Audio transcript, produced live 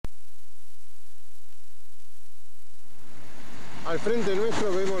Al frente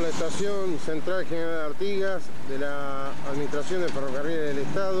nuestro vemos la Estación Central General de Artigas de la Administración de Ferrocarriles del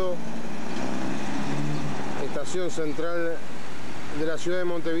Estado, Estación Central de la ciudad de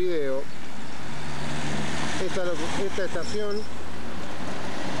Montevideo. Esta estación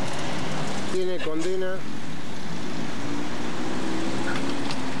tiene condena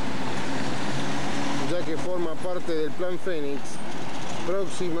ya que forma parte del Plan Fénix,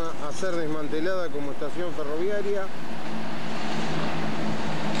 próxima a ser desmantelada como estación ferroviaria.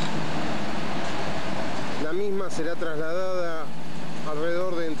 La misma será trasladada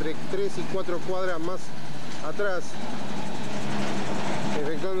alrededor de entre 3 y 4 cuadras más atrás,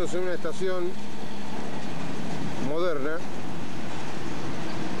 efectuándose una estación moderna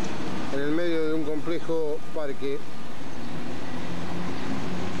en el medio de un complejo parque.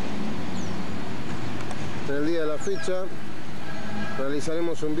 En el día de la fecha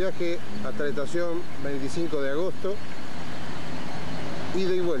realizaremos un viaje hasta la estación 25 de agosto,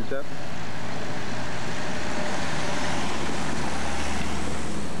 ida y vuelta.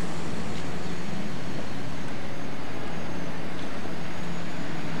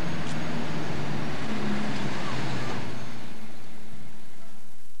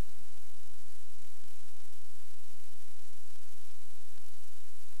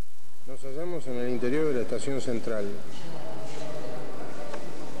 Nos hallamos en el interior de la estación central.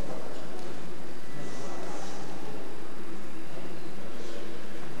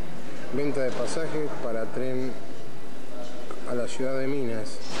 Venta de pasajes para tren a la ciudad de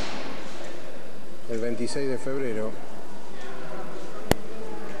Minas el 26 de febrero.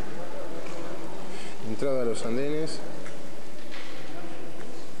 Entrada a los andenes.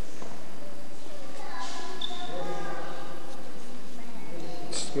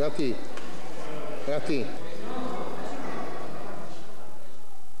 Gasti.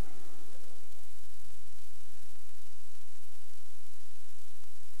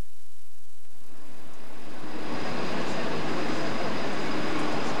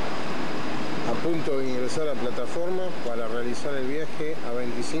 A punto de ingresar a plataforma para realizar el viaje a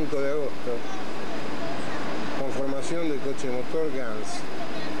 25 de agosto. Conformación del Coche Motor Ganz,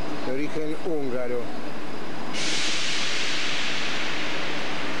 de origen húngaro.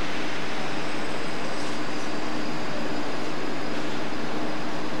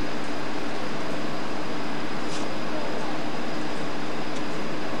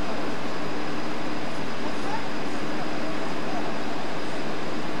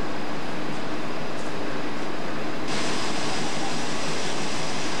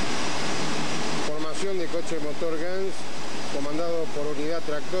 De Coche Motor Ganz, comandado por unidad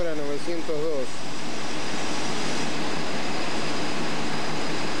tractora 902.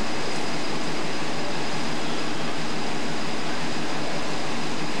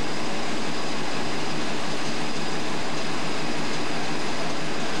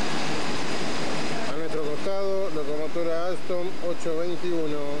 A nuestro costado, locomotora Alstom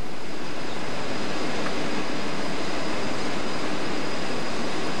 821.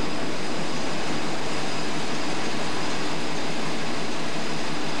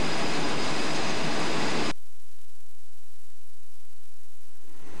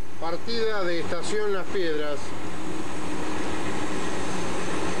 Partida de estación Las Piedras,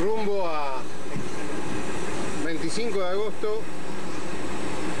 rumbo a 25 de agosto.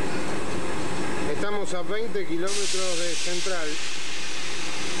 Estamos a 20 kilómetros de Central.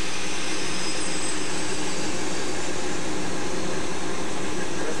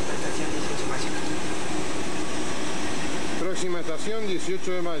 Próxima estación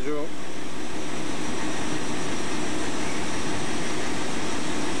 18 de mayo.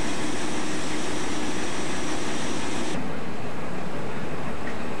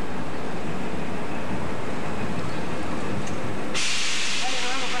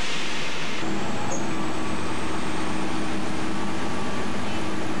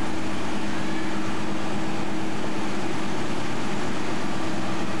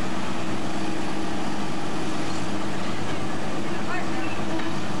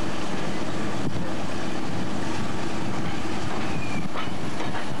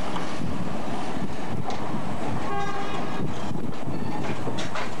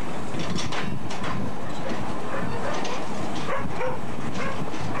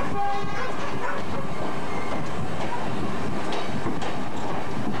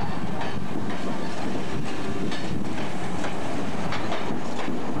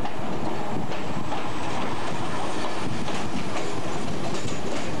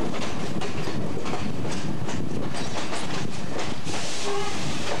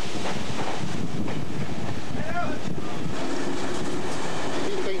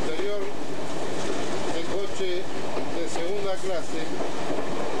 clase.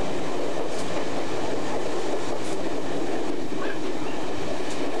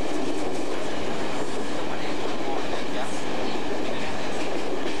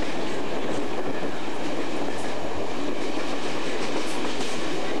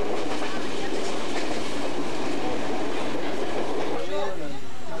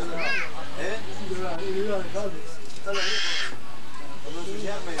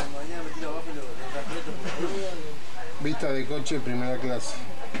 Vista de coche primera clase.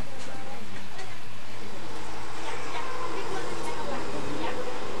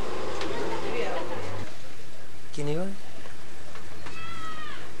 ¿Quién iba?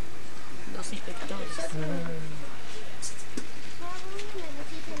 Dos inspectores.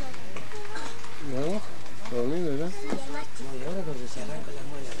 ¿Vamos? ¿Dormido ya? No, y ahora cuando se arranca la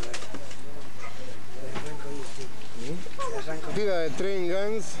muela, la verdad. Se arranca hoy, sí. Se arranca. Partida de tren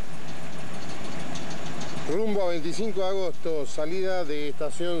Ganz. Rumbo a 25 de agosto, salida de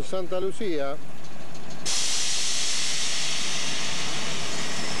Estación Santa Lucia.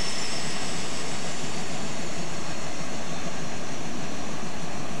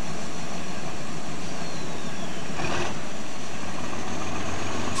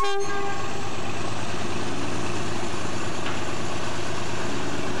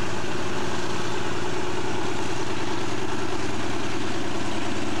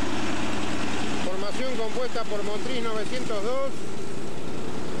 Compuesta por motriz 902,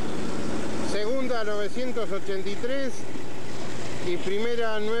 segunda 983 y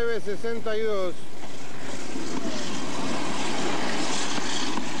primera 962.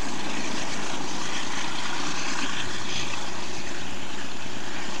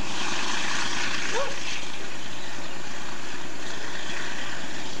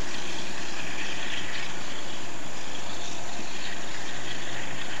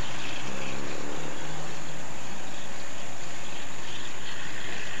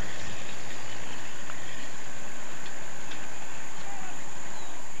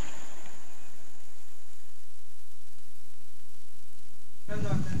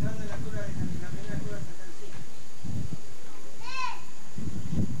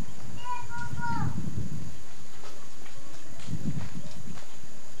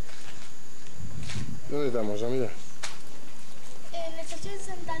 ¿Dónde estamos, Yamila? En la estación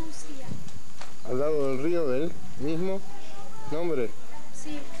Santa Lucia. Al lado del río del mismo nombre.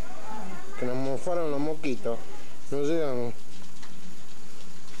 Sí. Que nos mofaron los moquitos. No llegamos.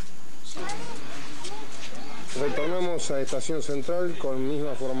 Retornamos a Estación Central con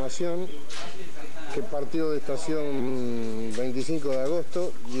misma formación que partido de estación 25 de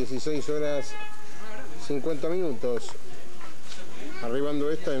agosto, 16 horas 50 minutos.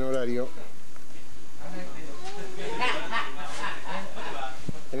 Arribando esta en horario.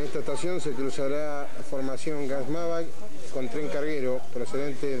 En esta estación se cruzará formación Ganz con tren carguero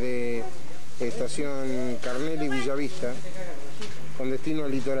procedente de estación Carnelli Villavista con destino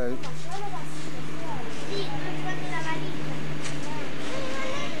al litoral.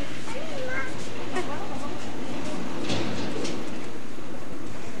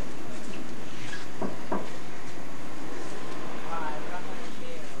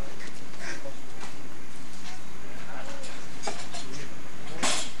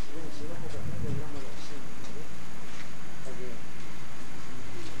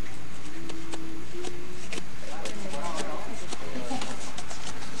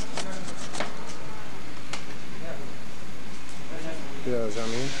 Cuidado,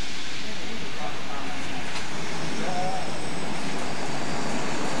 Yami.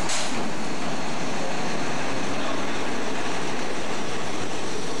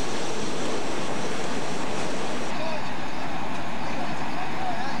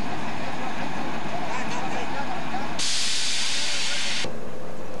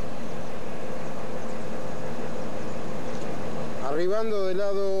 Arribando del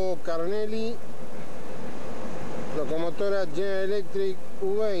lado Carnelli, locomotora General Electric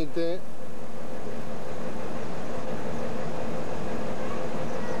C18.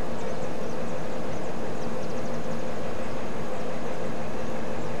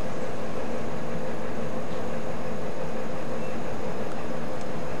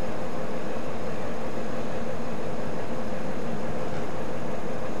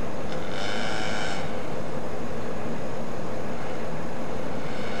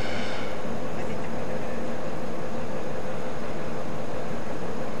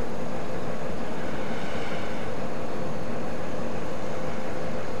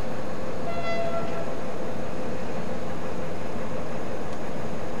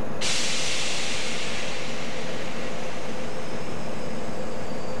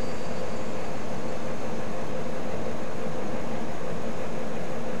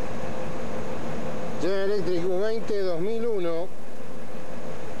 General Electric C18 2001.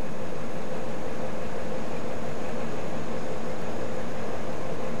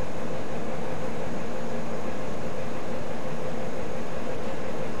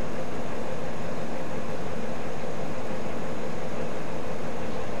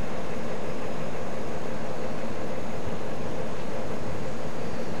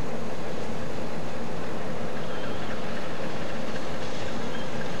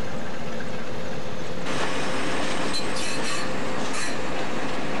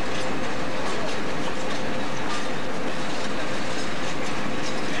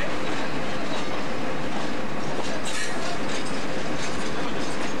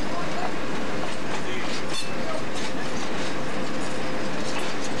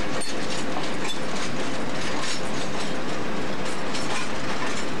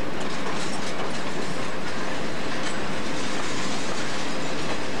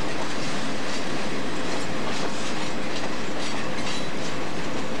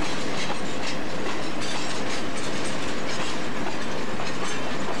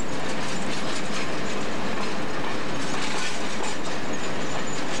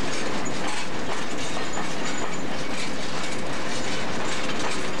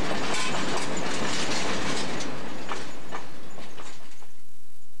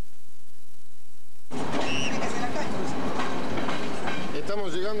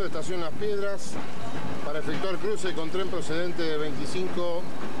 Estamos llegando a Estación Las Piedras para efectuar cruce con tren procedente de 25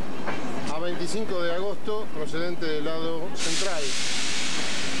 a 25 de agosto, procedente del lado central.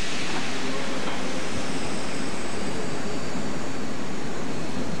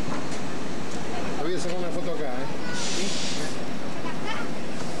 Te voy a sacar una foto acá, ¿Sí?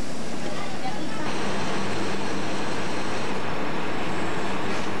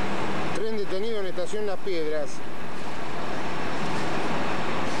 Tren detenido en Estación Las Piedras.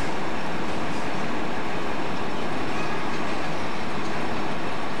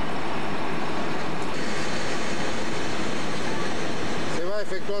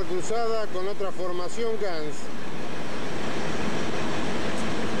 Efectuar cruzada con otra formación Ganz.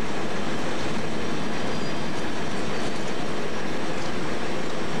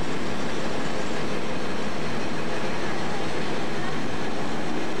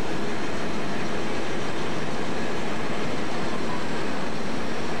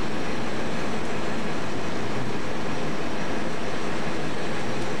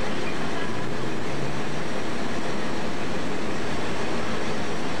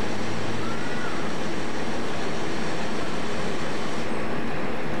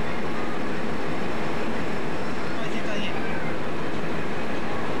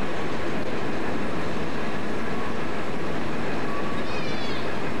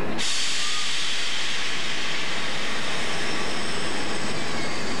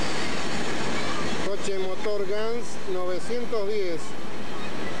 Coche Motor Ganz 910.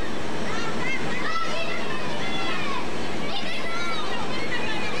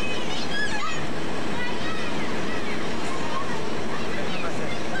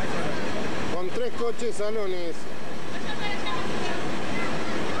 Con 3 coches salones.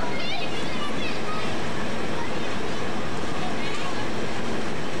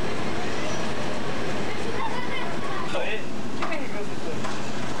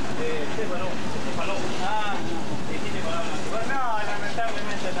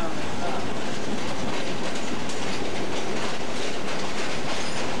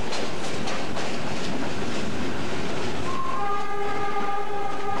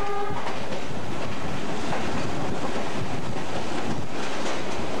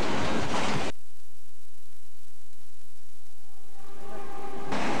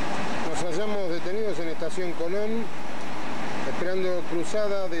 Estación Colón, esperando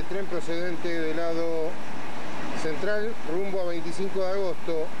cruzada de tren procedente del lado central rumbo a 25 de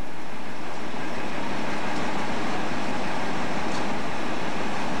agosto.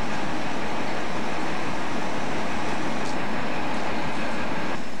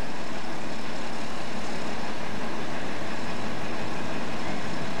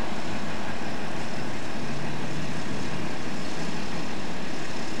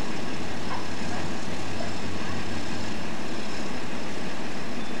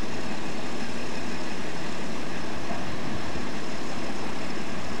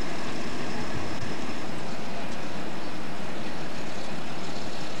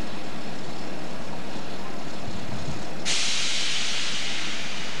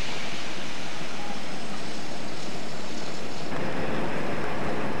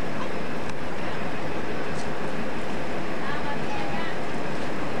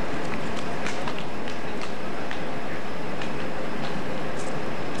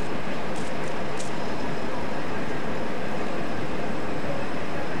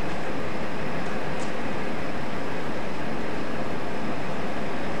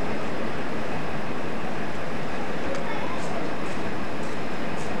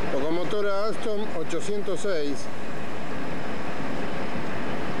 locomotora Alstom 806.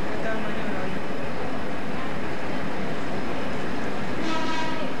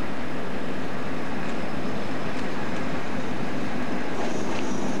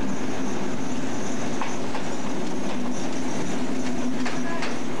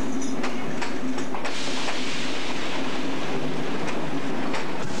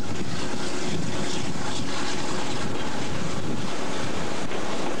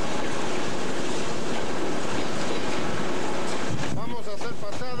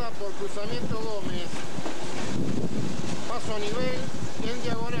 Cruzamiento Gómez, paso a nivel en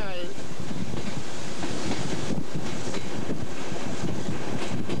diagonal.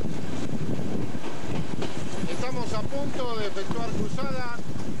 Estamos a punto de efectuar cruzada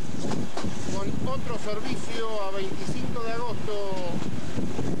con otro servicio a 25 de agosto.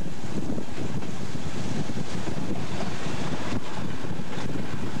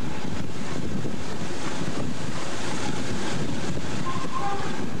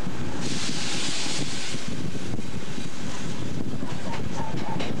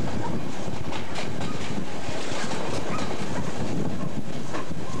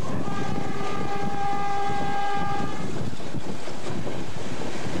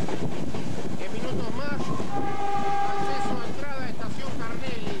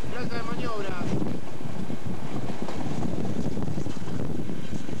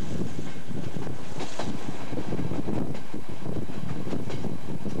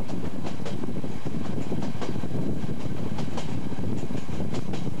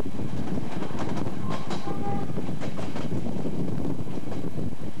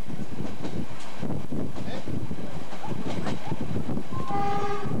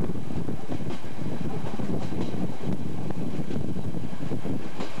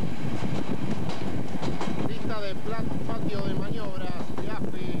 Patio de maniobra de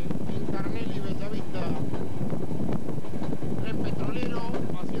AFE en Carnel y Bellavista. Tren petrolero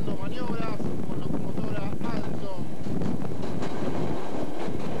haciendo maniobras con locomotora Alstom.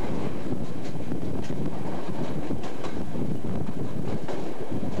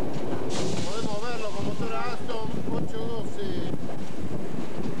 Podemos ver locomotora Alstom 812.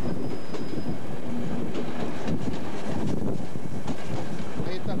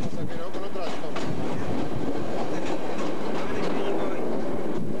 Ahí está el pasajero con otro Alstom.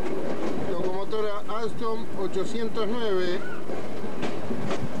 Alstom 809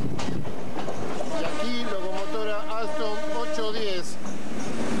 y aquí locomotora Alstom 810.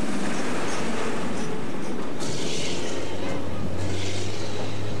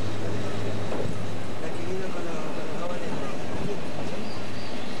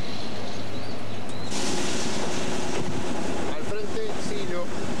 Al frente Silo,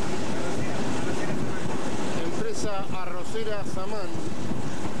 empresa arrocera Samán.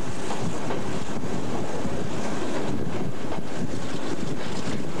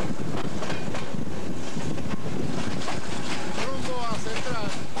 Central,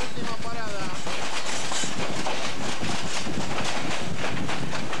 última parada.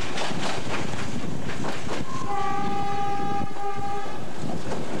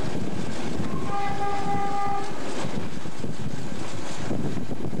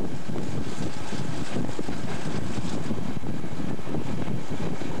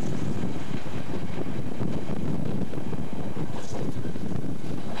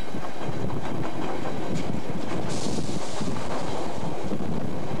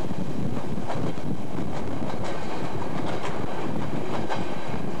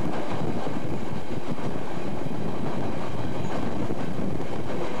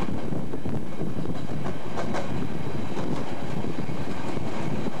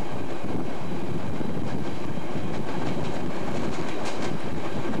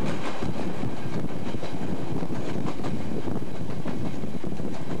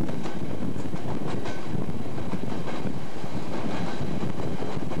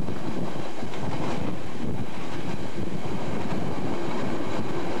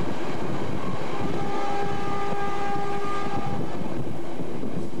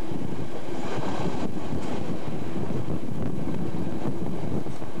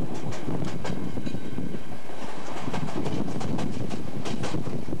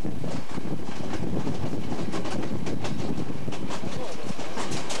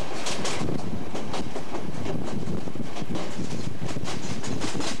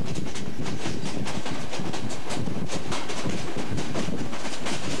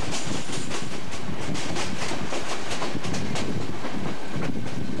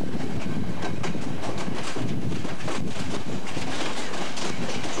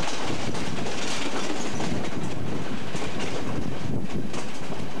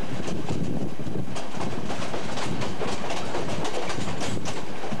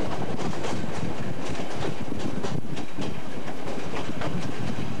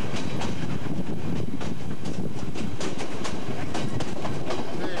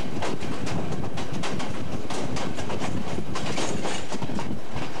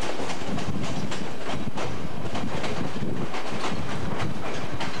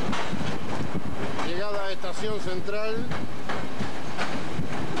 Estación Central,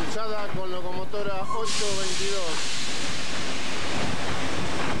 usada con locomotora 822.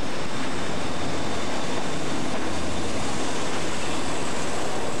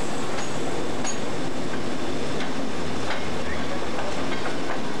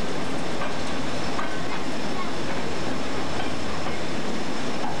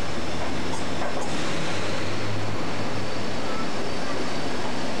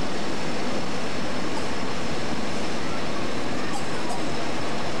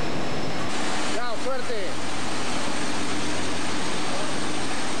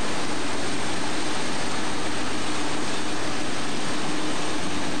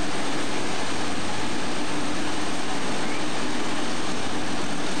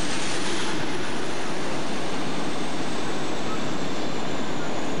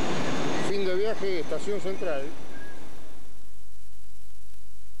 Estación Central.